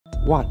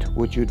What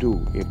would you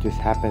do if this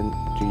happened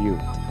to you?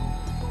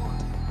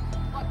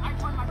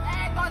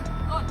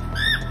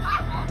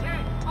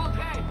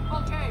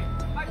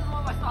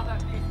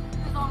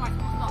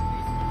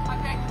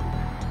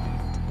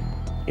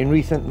 In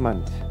recent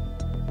months,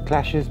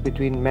 clashes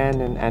between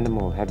man and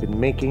animal have been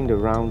making the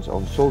rounds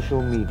on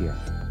social media.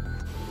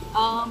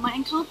 My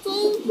encounter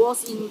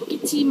was in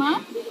Bukit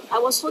Timah. I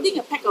was holding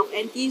a pack of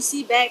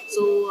NTUC bags,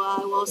 so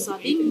I was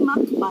being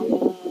marked by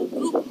a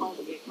group of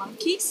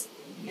monkeys.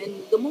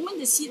 And the moment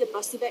they see the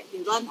plastic bag,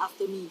 they run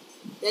after me.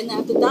 Then I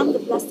have to dump the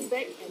plastic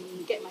bag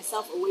and get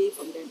myself away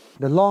from them.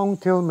 The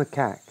long-tailed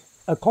macaque,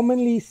 a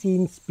commonly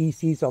seen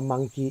species of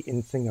monkey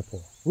in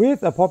Singapore,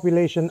 with a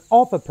population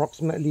of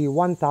approximately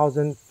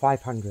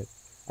 1,500,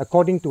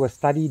 according to a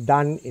study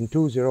done in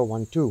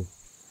 2012.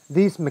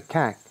 This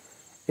macaque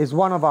is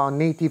one of our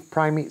native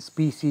primate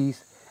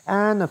species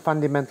and a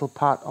fundamental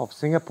part of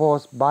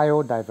Singapore's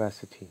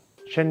biodiversity.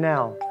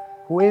 Chanel,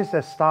 who is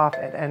a staff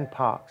at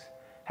Macaques,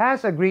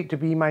 has agreed to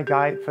be my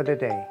guide for the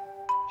day.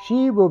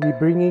 She will be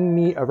bringing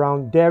me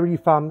around Dairy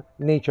Farm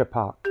Nature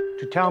Park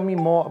to tell me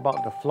more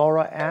about the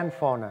flora and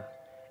fauna,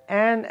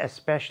 and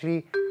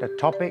especially the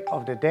topic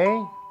of the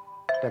day,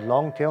 the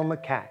long-tailed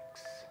macaques.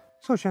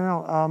 So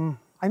Chanel,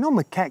 I know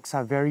macaques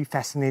are very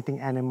fascinating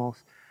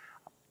animals,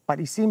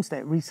 but it seems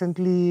that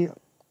recently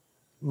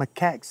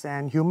macaques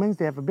and humans,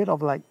 they have a bit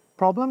of like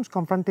problems,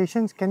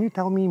 confrontations. Can you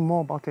tell me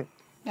more about it?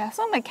 Yeah,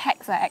 so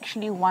macaques are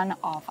actually one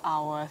of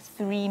our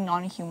 3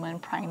 non-human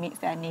primates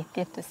that are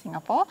native to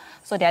Singapore.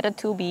 So the other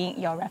 2 being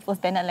your Raffles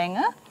Bennet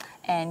Langer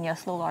and your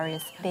slow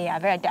loris. They are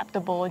very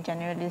adaptable,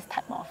 generalist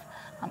type of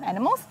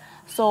animals.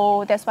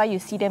 So that's why you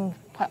see them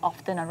quite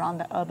often around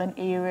the urban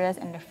areas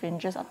and the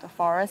fringes of the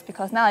forest,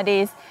 because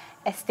nowadays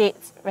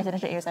estates,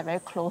 residential areas are very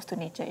close to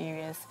nature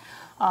areas.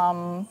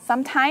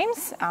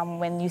 Sometimes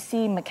when you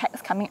see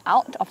macaques coming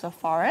out of the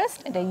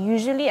forest, they're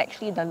usually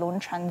actually the lone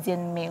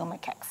transient male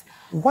macaques.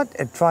 What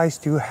advice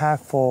do you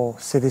have for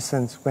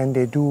citizens when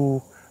they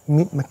do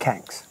meet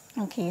macaques?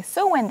 Okay,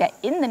 so when they're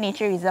in the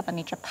nature reserve or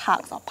nature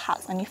parks or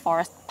parks, any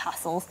forest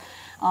parcels,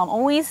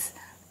 always,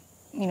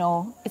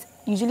 it's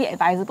usually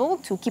advisable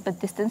to keep a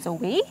distance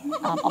away,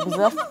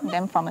 observe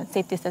them from a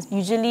safe distance,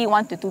 usually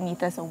 1 to 2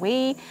 meters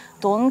away.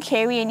 Don't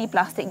carry any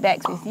plastic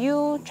bags with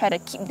you. Try to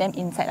keep them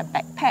inside a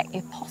backpack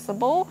if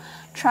possible.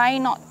 Try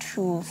not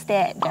to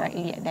stare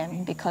directly at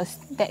them, because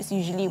that's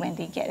usually when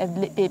they get a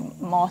little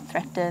bit more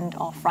threatened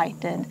or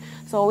frightened.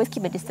 So always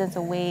keep a distance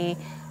away.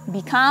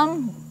 Be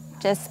calm,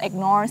 just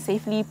ignore,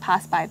 safely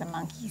pass by the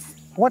monkeys.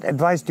 What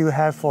advice do you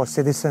have for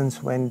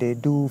citizens when they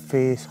do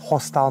face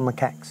hostile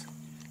macaques?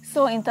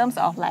 So in terms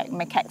of like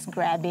macaques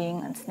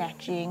grabbing and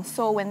snatching,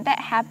 so when that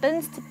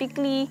happens,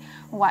 typically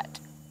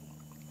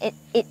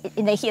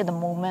in the heat of the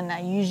moment, I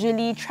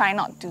usually try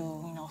not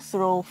to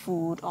throw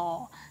food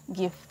or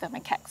give the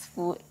macaques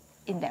food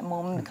in that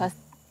moment, because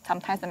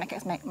sometimes the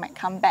macaques might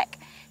come back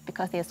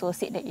because they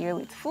associate the area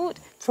with food.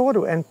 So what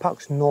do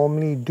NParks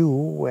normally do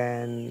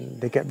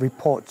when they get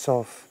reports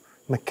of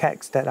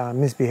macaques that are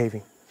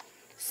misbehaving?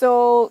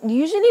 So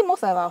usually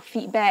most of our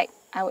feedback,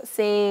 I would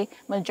say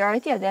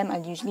majority of them are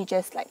usually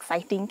just like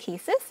sighting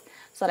cases.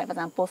 So like for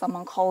example,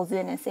 someone calls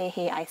in and say,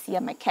 hey, I see a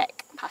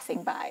macaque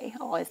passing by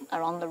or it's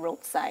around the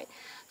roadside.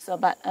 So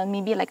but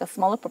maybe like a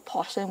smaller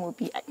proportion will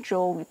be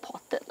actual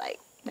reported, like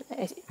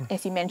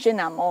as you mentioned,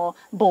 more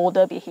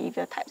bolder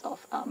behavior types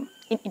of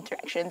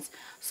interactions.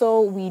 So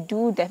we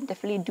do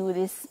definitely do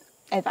this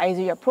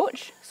advisory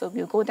approach. So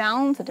we'll go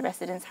down to the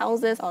residents'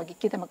 houses or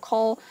give them a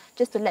call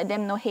just to let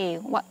them know, hey,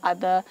 what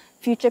other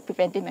future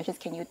preventive measures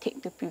can you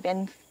take to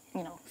prevent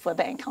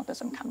further encounters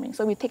from coming.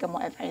 So we take a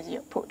more advisory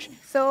approach.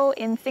 So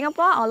in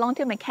Singapore, our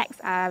long-tailed macaques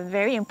are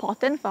very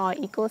important for our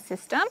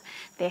ecosystem.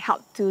 They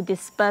help to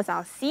disperse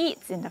our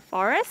seeds in the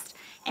forest,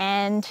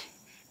 and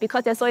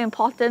because they're so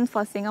important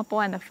for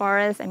Singapore and the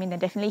forest, they're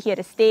definitely here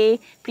to stay.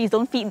 Please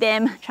don't feed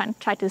them.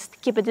 Try to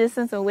keep a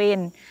distance away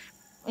and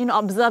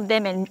observe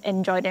them and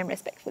enjoy them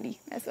respectfully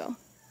as well.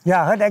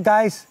 Yeah, heard that,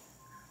 guys?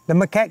 The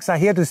macaques are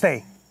here to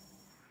stay.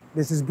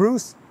 This is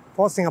Bruce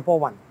for Singapore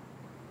One.